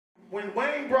when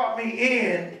Wayne brought me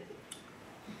in,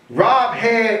 Rob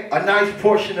had a nice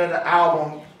portion of the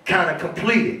album kind of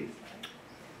completed.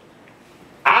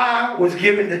 I was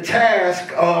given the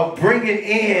task of bringing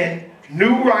in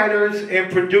new writers and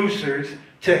producers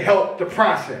to help the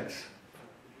process.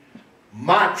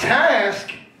 My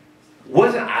task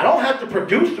wasn't, I don't have to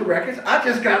produce the records, I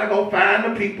just gotta go find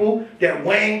the people that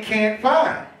Wayne can't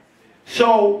find.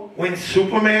 So when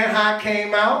Superman High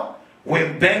came out,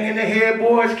 when Banging the Head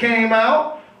Boys came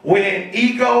out, when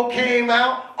Ego came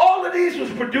out, all of these was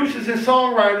producers and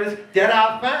songwriters that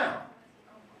I found.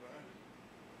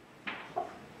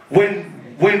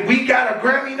 When we got a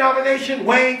Grammy nomination,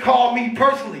 Wayne called me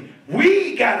personally.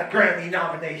 We got a Grammy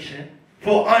nomination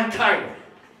for Untitled.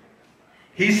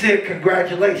 He said,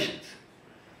 congratulations.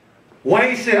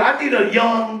 Wayne said, I need a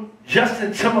young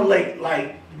Justin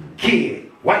Timberlake-like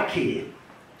kid, white kid.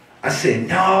 I said,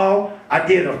 no, I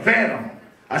did a Phantom.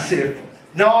 I said,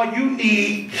 no, you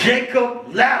need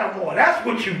Jacob Lattimore. That's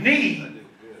what you need.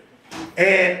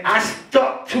 And I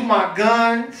stuck to my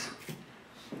guns.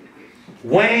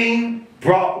 Wayne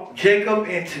brought Jacob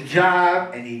into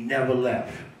Jive and he never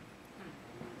left.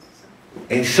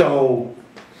 And so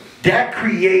that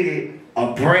created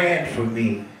a brand for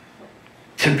me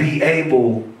to be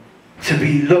able to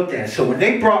be looked at. So when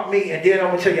they brought me, and then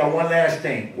I'm gonna tell y'all one last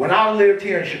thing. When I lived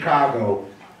here in Chicago,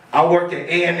 I worked at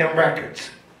A&M Records.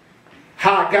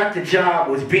 How I got the job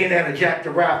was being at a Jack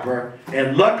the Rapper,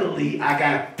 and luckily I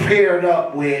got paired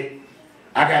up with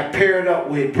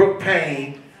Brooke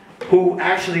Payne, who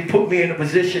actually put me in a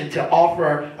position to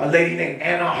offer a lady named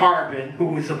Anna Harbin, who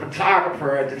was a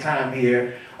photographer at the time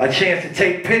here, a chance to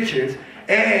take pictures,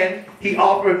 and he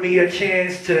offered me a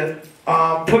chance to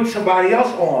put somebody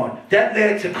else on. That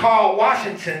led to Carl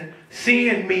Washington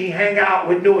seeing me hang out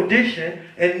with New Edition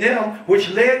and them, which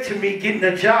led to me getting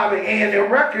a job at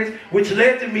A&M Records, which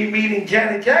led to me meeting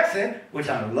Janet Jackson, which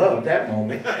I loved that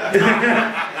moment.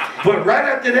 But right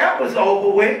after that was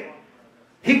over with,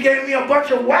 he gave me a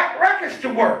bunch of whack records to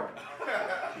work.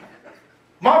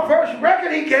 My first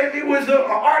record he gave me was an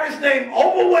artist named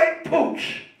Overweight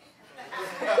Pooch.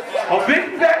 A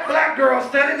big fat black girl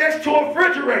standing next to a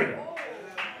refrigerator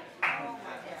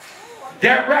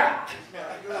that rapped.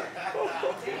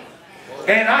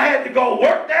 And I had to go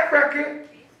work that record.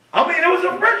 I mean, it was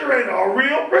a refrigerator, a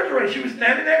real refrigerator. She was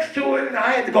standing next to it, and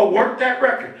I had to go work that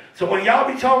record. So when y'all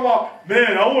be talking about,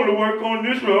 man, I want to work on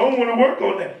this one, I don't want to work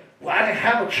on that. Well, I didn't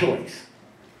have a choice.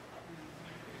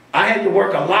 I had to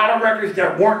work a lot of records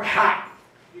that weren't hot.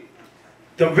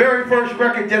 The very first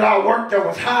record that I worked that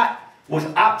was hot was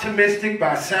Optimistic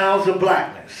by Sounds of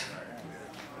Blackness.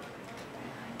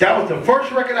 That was the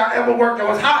first record I ever worked that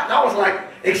was hot. And I was like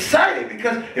excited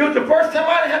because it was the first time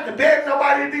I didn't have to beg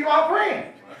nobody to be my friend.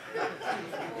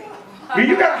 When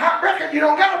you got a hot record, you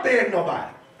don't got to beg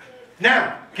nobody.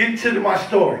 Now, getting to my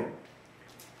story.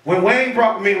 When Wayne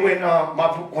brought me,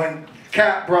 when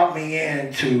Cap brought me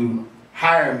in to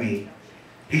hire me,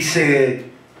 he said,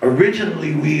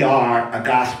 originally we are a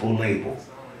gospel label.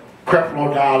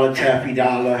 Creflo Dollar, Taffy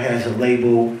Dollar has a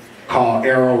label called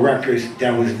Arrow Records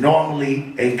that was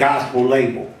normally a gospel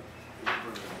label.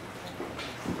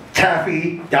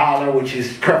 Taffy Dollar, which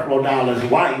is Creflo Dollar's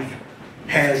wife,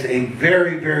 has a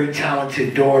very, very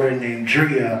talented daughter named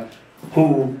Drea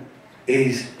who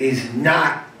is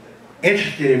not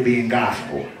interested in being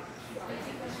gospel.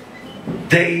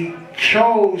 They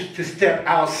chose to step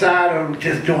outside of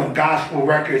just doing gospel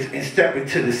records and step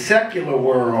into the secular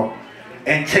world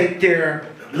and take their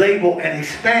label and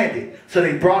expand it. So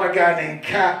they brought a guy named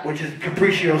Cap, which is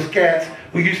Capriccio Scats,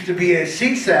 who used to be at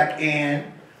CSAC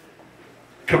in.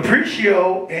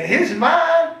 Capriccio, in his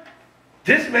mind,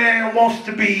 this man wants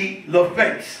to be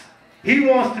LaFace. He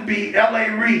wants to be L.A.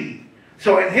 Reid.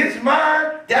 So in his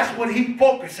mind, that's what he's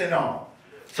focusing on.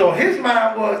 So his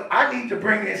mind was, I need to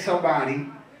bring in somebody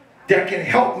that can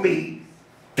help me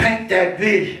paint that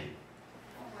vision.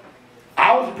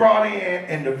 I was brought in,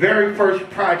 and the very first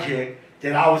project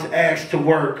that I was asked to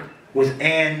work was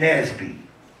Ann Nesby.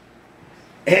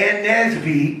 Ann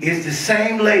Nesby is the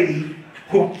same lady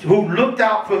who looked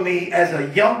out for me as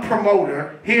a young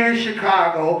promoter here in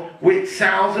Chicago with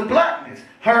Sounds of Blackness,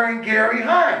 her and Gary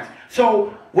Hines.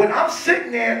 So when I'm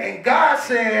sitting there and God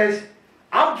says,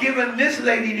 I'm giving this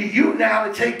lady to you now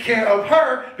to take care of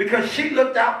her because she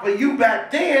looked out for you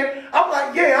back then, I'm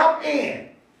like, yeah, I'm in.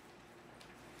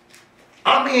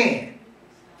 I'm in.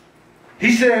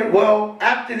 He said, well,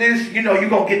 after this, you know, you're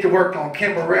going to get to work on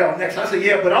Kim Burrell next. I said,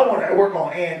 yeah, but I want to work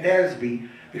on Ann Nesby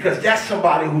because that's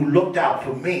somebody who looked out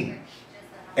for me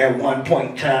at one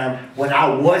point in time when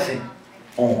I wasn't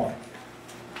on.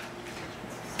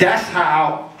 That's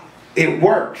how it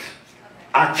works.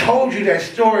 I told you that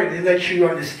story to let you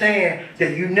understand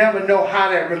that you never know how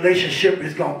that relationship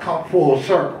is going to come full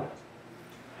circle.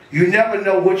 You never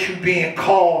know what you're being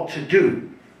called to do.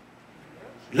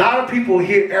 A lot of people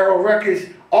hear Arrow Records,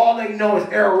 all they know is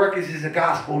Arrow Records is a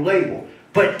gospel label.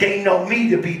 But they know me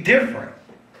to be different.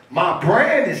 My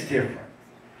brand is different.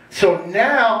 So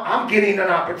now I'm getting an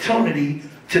opportunity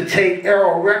to take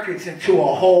Arrow Records into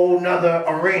a whole nother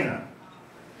arena.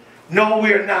 No,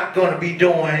 we're not going to be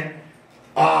doing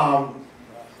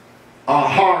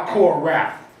hardcore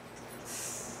rap.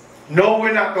 No,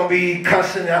 we're not going to be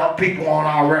cussing out people on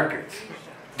our records,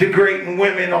 degrading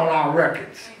women on our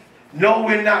records. No,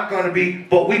 we're not going to be,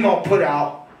 but we're going to put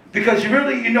out, because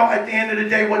really, you know, at the end of the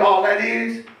day, what all that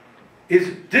is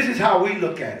this is how we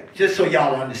look at it, just so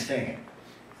y'all understand.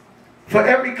 For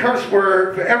every curse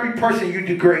word, for every person you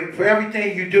degrade, for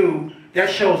everything you do, that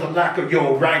shows a lack of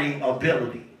your writing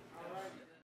ability.